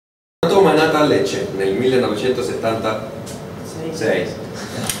a Lecce nel 1976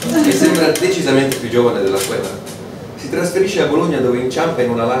 e sembra decisamente più giovane della sua età. Si trasferisce a Bologna dove inciampa in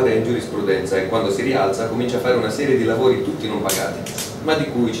una laurea in giurisprudenza e quando si rialza comincia a fare una serie di lavori tutti non pagati, ma di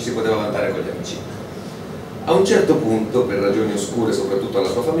cui ci si poteva vantare con gli amici. A un certo punto, per ragioni oscure soprattutto alla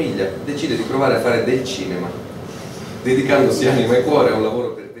sua famiglia, decide di provare a fare del cinema, dedicandosi anima e cuore a un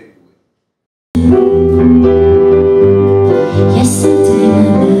lavoro per veri due.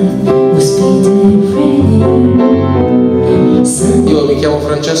 Io mi chiamo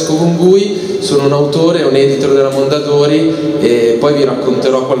Francesco Gungui, sono un autore e un editor della Mondadori e poi vi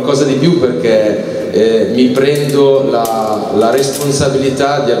racconterò qualcosa di più perché mi prendo la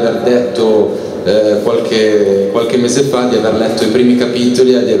responsabilità di aver detto qualche mese fa, di aver letto i primi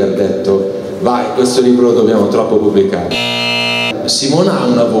capitoli e di aver detto vai, questo libro lo dobbiamo troppo pubblicare. Simona ha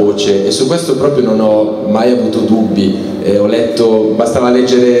una voce e su questo proprio non ho mai avuto dubbi, ho letto, bastava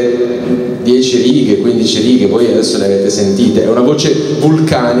leggere 10 righe, 15 righe, voi adesso le avete sentite, è una voce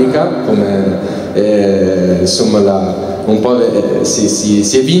vulcanica, come insomma un po' si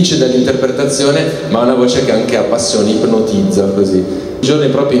evince dall'interpretazione, ma è una voce che anche a passione ipnotizza così. I giorni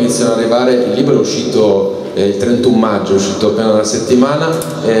proprio iniziano ad arrivare, il libro è uscito il 31 maggio, è uscito appena una settimana,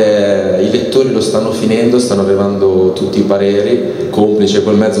 i lettori lo stanno finendo, stanno arrivando tutti i pareri, complice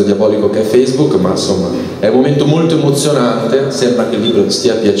quel mezzo diabolico che è Facebook, ma insomma è un momento molto emozionante, sembra che il libro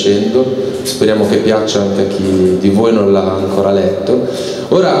stia piacendo, speriamo che piaccia anche a chi di voi non l'ha ancora letto.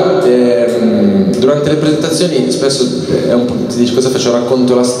 Ora, durante le presentazioni spesso si dice cosa faccio,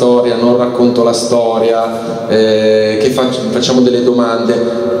 racconto la storia, non racconto la storia, facciamo delle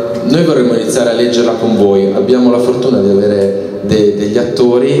domande. Noi vorremmo iniziare a leggerla con voi, abbiamo la fortuna di avere degli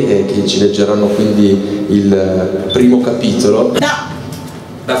attori che ci leggeranno quindi il primo capitolo.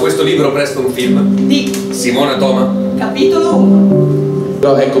 Da questo libro presto un film di Simona, Toma. Capitolo 1.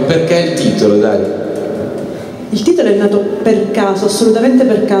 No, ecco, perché il titolo, dai? Il titolo è nato per caso, assolutamente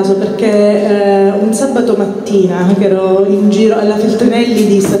per caso, perché un sabato mattina che ero in giro alla Feltrinelli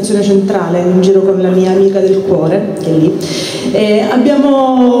di Stazione Centrale, in giro con la mia amica del cuore, che è lì, e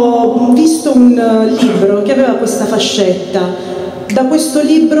abbiamo visto un libro che aveva questa fascetta. Da questo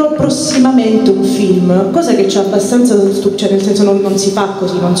libro prossimamente un film, cosa che c'è abbastanza, cioè nel senso non si fa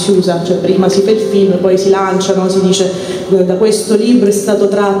così, non si usa, cioè prima si fa il film, poi si lanciano, si dice da questo libro è stato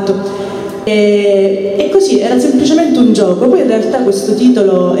tratto. E così era semplicemente un gioco, poi in realtà questo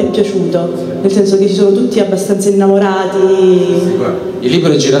titolo è piaciuto, nel senso che ci sono tutti abbastanza innamorati. Il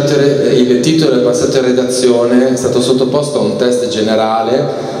libro è girato, il titolo è passato in redazione, è stato sottoposto a un test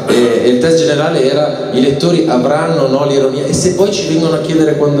generale e il test generale era: i lettori avranno o no l'ironia, e se poi ci vengono a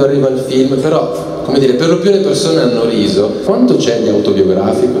chiedere quando arriva il film, però come dire, per lo più le persone hanno riso. Quanto c'è di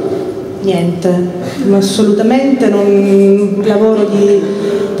autobiografico? Niente, assolutamente, non lavoro di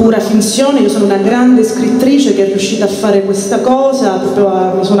pura finzione, io sono una grande scrittrice che è riuscita a fare questa cosa,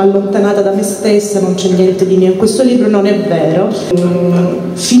 proprio mi sono allontanata da me stessa, non c'è niente di mio in questo libro, non è vero.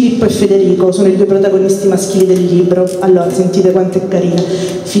 Filippo e Federico sono i due protagonisti maschili del libro. Allora, sentite quanto è carina.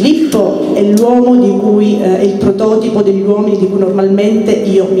 Filippo è l'uomo di cui è il prototipo degli uomini di cui normalmente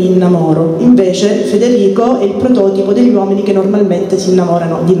io mi innamoro, invece Federico è il prototipo degli uomini che normalmente si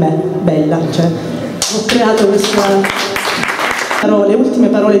innamorano di me. Bella, cioè ho creato questa... Le ultime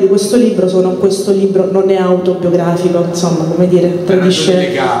parole di questo libro sono: questo libro non è autobiografico, insomma, come dire,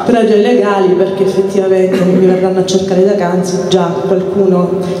 tradisce per ragioni legali, perché effettivamente mi verranno a cercare da canzi, già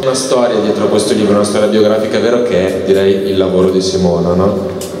qualcuno. Una storia dietro a questo libro, una storia biografica, vero, che è, direi, il lavoro di Simona, no?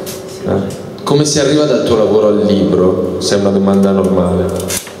 Come si arriva dal tuo lavoro al libro? Se è una domanda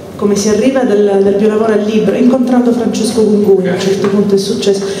normale. Come si arriva dal mio lavoro al libro? Ho incontrato Francesco Gungui, a un certo punto è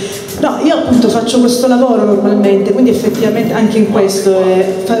successo. No, io appunto faccio questo lavoro normalmente, quindi effettivamente anche in questo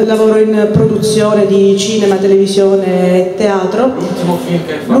lavoro in produzione di cinema, televisione e teatro.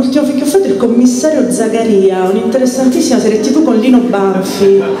 L'ultimo film che ho fatto è Il commissario Zagaria, un'interessantissima serie TV con Lino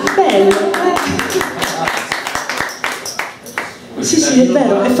Banfi. Bello! Sì, è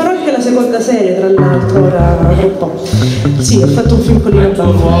vero, e farò anche la seconda serie tra l'altro, ora un po'. Sì, ho fatto un film con Lino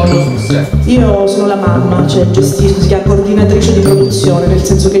Banfi. Io sono la mamma, cioè gestisco, si chiama coordinatrice di produzione, nel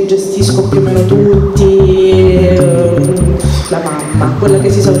senso che gestisco più o meno tutti, la mamma, quella che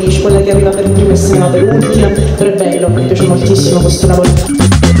si esaurisce, quella che arriva per prima e se ne va per ultima, però è bello, mi piace moltissimo questo lavoro.